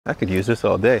I could use this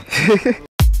all day.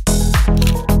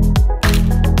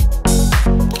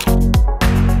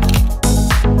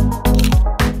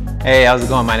 Hey, how's it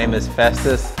going? My name is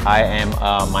Festus. I am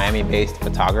a Miami-based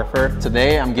photographer.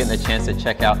 Today I'm getting a chance to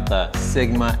check out the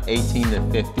Sigma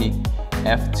 18-50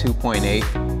 F2.8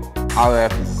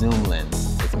 RF zoom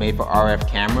lens. It's made for RF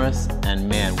cameras, and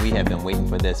man, we have been waiting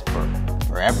for this for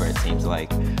forever, it seems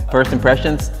like. First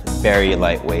impressions, very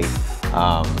lightweight.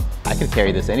 I could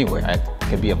carry this anywhere. I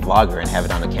could be a vlogger and have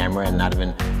it on a camera and not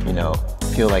even,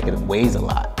 feel like it weighs a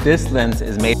lot. This lens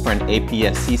is made for an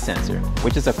APS-C sensor,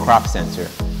 which is a crop sensor,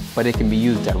 but it can be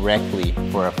used directly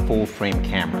for a full frame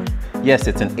camera. Yes,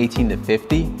 it's an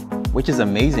 18-50, which is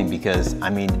amazing because, I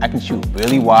can shoot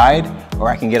really wide or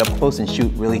I can get up close and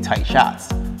shoot really tight shots.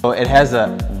 So it has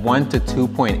a 1 to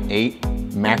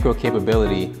 2.8 macro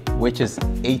capability, which is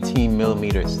 18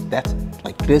 millimeters. That's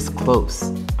like this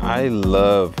close. I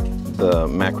love the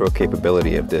macro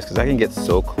capability of this because I can get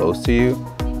so close to you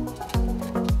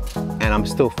and I'm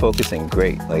still focusing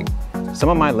great. Like some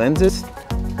of my lenses,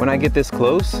 when I get this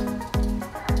close,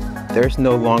 there's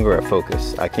no longer a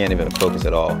focus. I can't even focus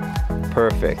at all.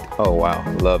 Perfect. Oh wow,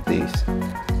 love these.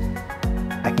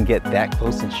 I can get that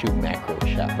close and shoot macro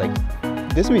shots.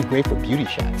 Like this would be great for beauty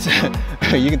shots.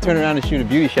 You can turn around and shoot a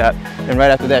beauty shot and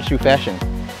right after that shoot fashion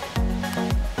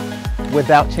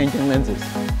without changing lenses.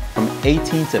 From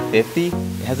 18 to 50, it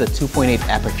has a 2.8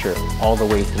 aperture all the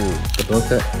way through. The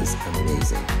bokeh is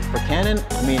amazing. For Canon,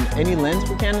 any lens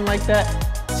for Canon like that,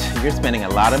 you're spending a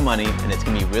lot of money and it's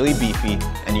gonna be really beefy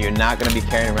and you're not gonna be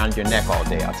carrying around your neck all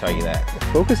day, I'll tell you that. The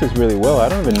focus is really well. I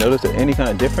don't even notice any kind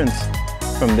of difference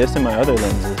from this and my other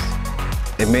lenses.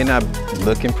 It may not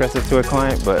look impressive to a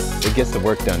client, but it gets the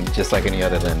work done just like any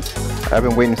other lens. I've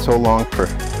been waiting so long for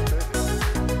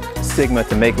Sigma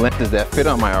to make lenses that fit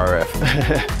on my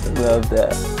RF. Love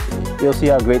that. You'll see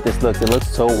how great this looks. It looks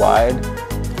so wide,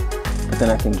 but then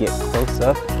I can get close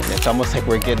up and it's almost like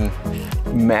we're getting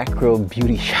macro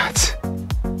beauty shots.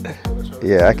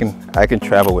 Yeah, I can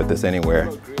travel with this anywhere.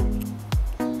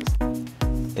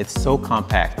 It's so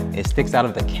compact. It sticks out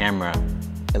of the camera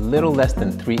a little less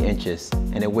than 3 inches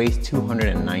and it weighs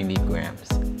 290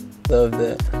 grams. Love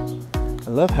that. I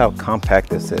love how compact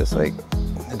this is. Like,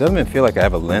 it doesn't even feel like I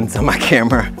have a lens on my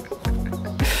camera.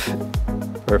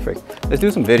 Perfect. Let's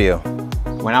do some video.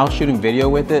 When I was shooting video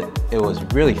with it, it was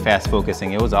really fast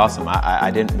focusing. It was awesome. I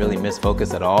didn't really miss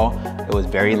focus at all. It was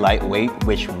very lightweight,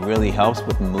 which really helps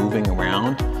with moving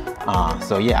around.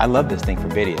 So yeah, I love this thing for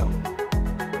video.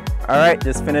 All right,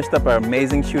 just finished up our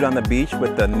amazing shoot on the beach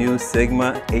with the new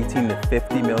Sigma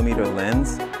 18-50mm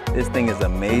lens. This thing is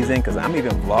amazing because I'm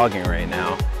even vlogging right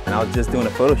now and I was just doing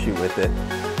a photo shoot with it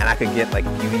and I could get like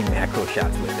beauty macro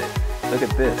shots with it. Look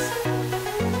at this.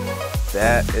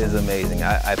 That is amazing.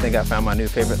 I think I found my new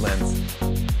favorite lens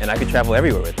and I could travel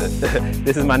everywhere with it.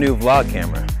 This is my new vlog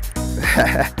camera.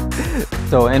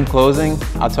 So in closing,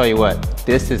 I'll tell you what,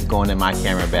 this is going in my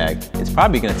camera bag. It's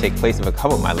probably gonna take place of a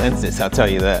couple of my lenses, I'll tell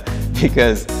you that,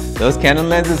 because those Canon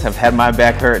lenses have had my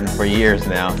back hurting for years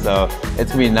now. So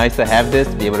it's gonna be nice to have this,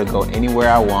 to be able to go anywhere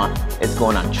I want. It's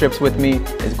going on trips with me,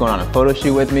 it's going on a photo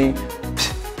shoot with me.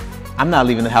 I'm not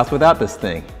leaving the house without this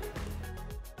thing.